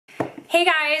Hey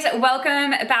guys,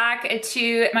 welcome back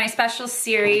to my special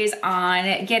series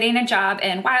on getting a job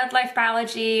in wildlife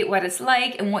biology, what it's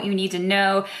like and what you need to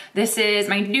know. This is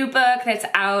my new book that's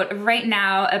out right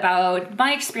now about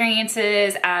my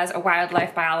experiences as a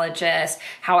wildlife biologist,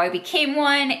 how I became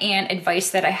one, and advice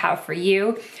that I have for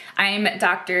you. I'm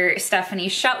Dr. Stephanie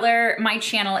Shuttler. My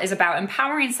channel is about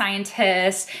empowering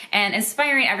scientists and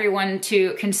inspiring everyone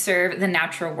to conserve the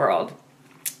natural world.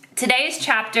 Today's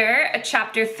chapter,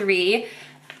 chapter 3,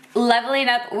 Leveling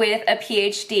Up with a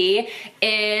Ph.D.,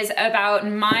 is about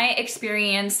my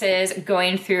experiences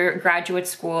going through graduate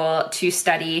school to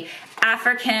study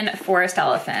African forest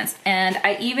elephants. And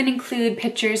I even include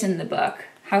pictures in the book.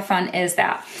 How fun is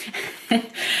that?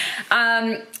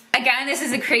 Again, this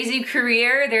is a crazy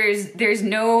career. There's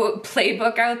no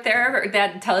playbook out there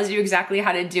that tells you exactly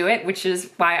how to do it, which is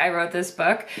why I wrote this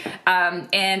book.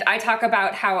 And I talk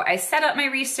about how I set up my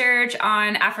research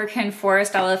on African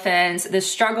forest elephants, the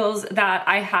struggles that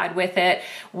I had with it,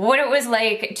 what it was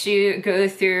like to go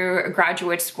through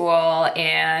graduate school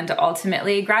and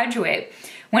ultimately graduate.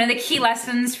 One of the key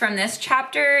lessons from this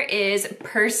chapter is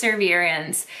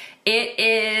perseverance.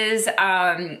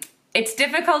 It's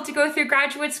difficult to go through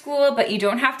graduate school, but you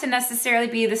don't have to necessarily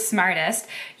be the smartest.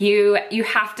 You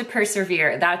have to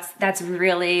persevere. That's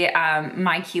really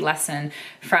my key lesson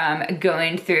from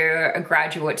going through a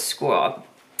graduate school.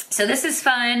 So this is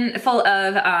fun, full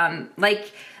of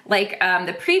like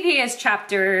the previous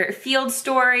chapter, field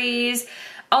stories.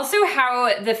 Also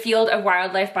how the field of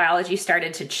wildlife biology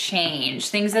started to change,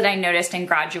 things that I noticed in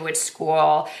graduate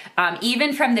school,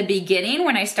 even from the beginning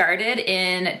when I started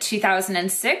in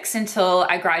 2006 until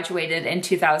I graduated in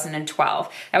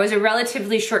 2012. That was a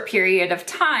relatively short period of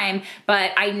time,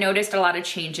 but I noticed a lot of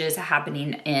changes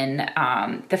happening in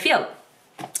the field.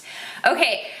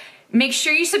 Okay. Make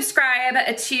sure you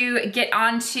subscribe to get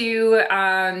onto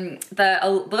the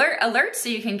alert so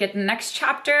you can get the next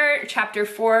chapter. Chapter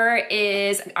 4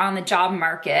 is on the job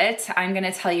market. I'm going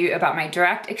to tell you about my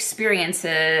direct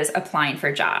experiences applying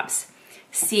for jobs.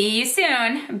 See you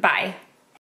soon. Bye.